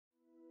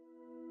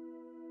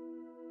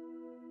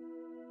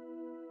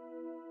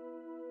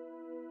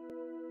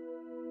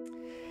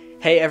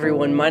Hey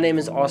everyone, my name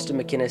is Austin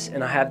McInnes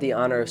and I have the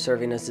honor of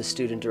serving as the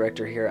student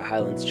director here at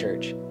Highlands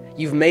Church.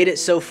 You've made it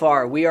so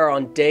far. We are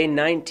on day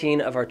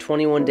 19 of our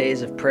 21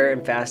 days of prayer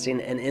and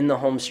fasting and in the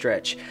home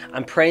stretch.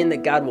 I'm praying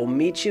that God will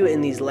meet you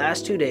in these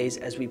last 2 days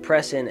as we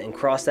press in and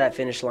cross that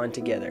finish line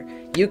together.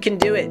 You can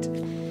do it.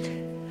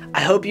 I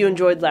hope you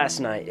enjoyed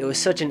last night. It was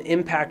such an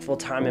impactful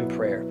time in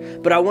prayer.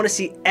 But I want to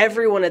see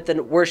everyone at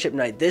the worship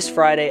night this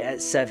Friday at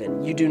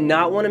 7. You do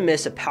not want to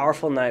miss a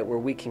powerful night where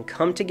we can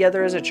come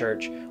together as a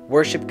church,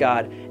 worship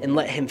God, and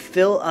let Him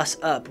fill us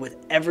up with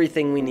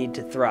everything we need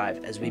to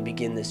thrive as we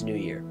begin this new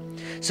year.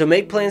 So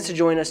make plans to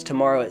join us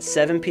tomorrow at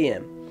 7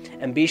 p.m.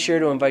 and be sure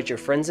to invite your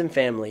friends and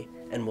family,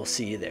 and we'll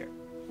see you there.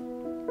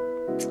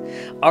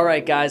 All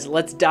right, guys,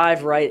 let's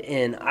dive right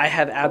in. I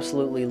have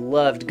absolutely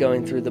loved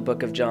going through the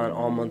book of John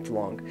all month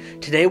long.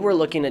 Today we're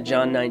looking at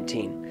John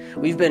 19.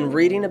 We've been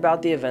reading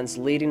about the events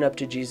leading up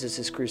to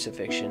Jesus'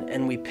 crucifixion,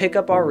 and we pick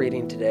up our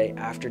reading today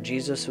after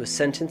Jesus was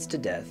sentenced to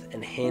death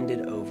and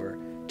handed over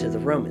to the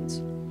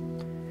Romans.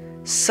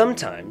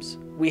 Sometimes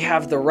we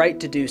have the right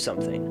to do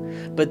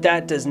something, but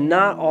that does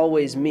not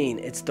always mean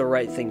it's the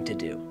right thing to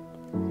do.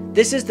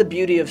 This is the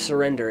beauty of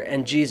surrender,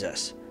 and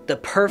Jesus, the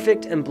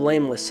perfect and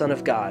blameless Son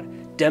of God,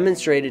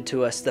 demonstrated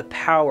to us the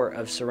power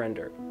of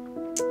surrender.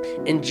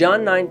 In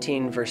John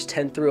 19, verse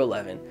 10 through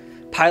 11,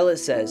 Pilate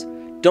says,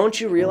 "Don't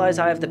you realize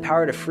I have the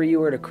power to free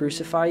you or to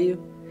crucify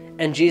you?"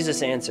 And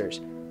Jesus answers,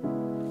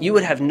 "You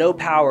would have no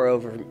power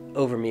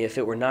over me if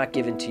it were not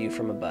given to you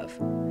from above."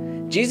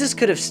 Jesus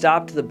could have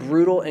stopped the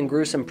brutal and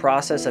gruesome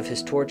process of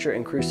his torture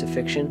and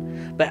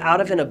crucifixion, but out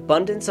of an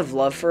abundance of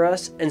love for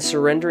us and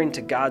surrendering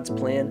to God's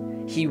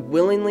plan, he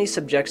willingly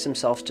subjects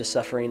himself to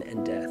suffering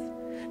and death,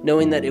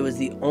 knowing that it was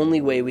the only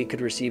way we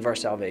could receive our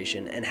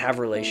salvation and have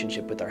a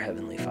relationship with our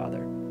Heavenly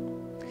Father.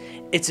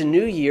 It's a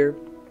new year.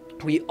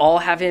 We all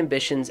have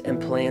ambitions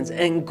and plans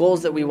and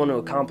goals that we want to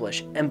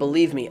accomplish, and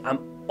believe me, I'm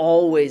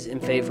always in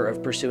favor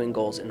of pursuing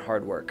goals and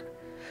hard work.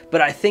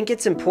 But I think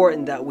it's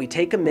important that we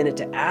take a minute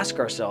to ask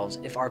ourselves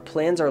if our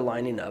plans are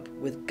lining up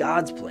with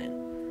God's plan.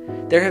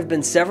 There have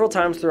been several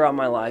times throughout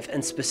my life,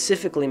 and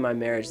specifically my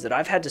marriage, that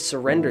I've had to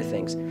surrender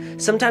things,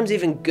 sometimes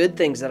even good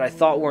things that I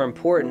thought were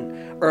important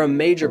or a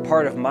major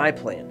part of my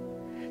plan.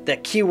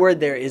 That key word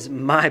there is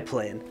my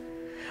plan.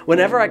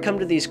 Whenever I come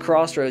to these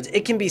crossroads,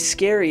 it can be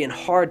scary and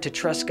hard to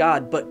trust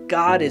God, but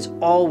God is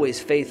always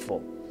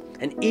faithful.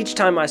 And each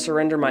time I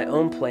surrender my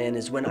own plan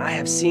is when I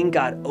have seen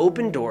God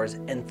open doors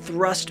and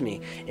thrust me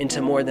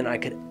into more than I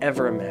could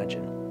ever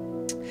imagine.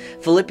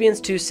 Philippians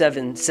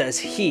 2:7 says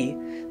He,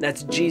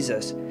 that's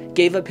Jesus,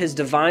 gave up His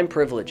divine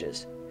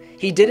privileges.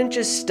 He didn't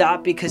just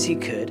stop because He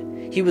could.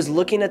 He was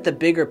looking at the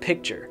bigger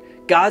picture,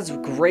 God's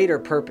greater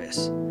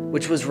purpose,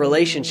 which was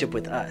relationship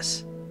with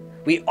us.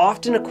 We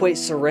often equate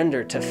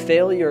surrender to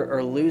failure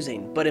or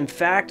losing, but in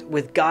fact,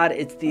 with God,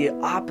 it's the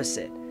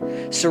opposite.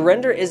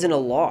 Surrender isn't a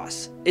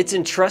loss. It's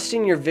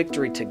entrusting your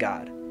victory to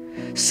God.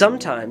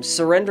 Sometimes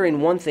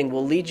surrendering one thing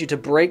will lead you to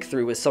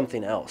breakthrough with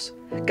something else.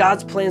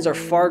 God's plans are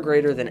far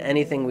greater than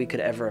anything we could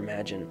ever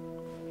imagine.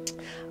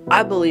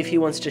 I believe He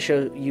wants to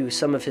show you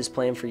some of His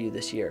plan for you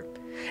this year.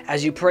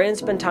 As you pray and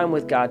spend time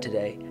with God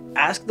today,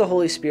 ask the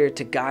Holy Spirit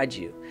to guide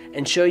you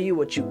and show you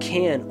what you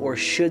can or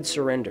should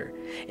surrender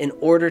in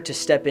order to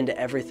step into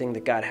everything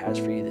that God has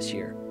for you this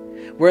year.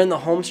 We're in the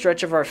home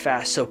stretch of our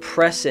fast, so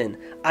press in.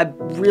 I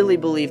really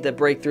believe that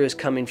breakthrough is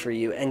coming for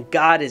you, and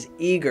God is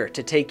eager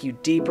to take you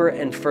deeper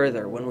and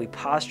further when we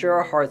posture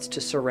our hearts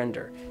to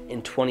surrender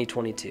in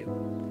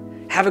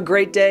 2022. Have a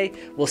great day.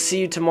 We'll see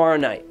you tomorrow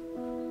night.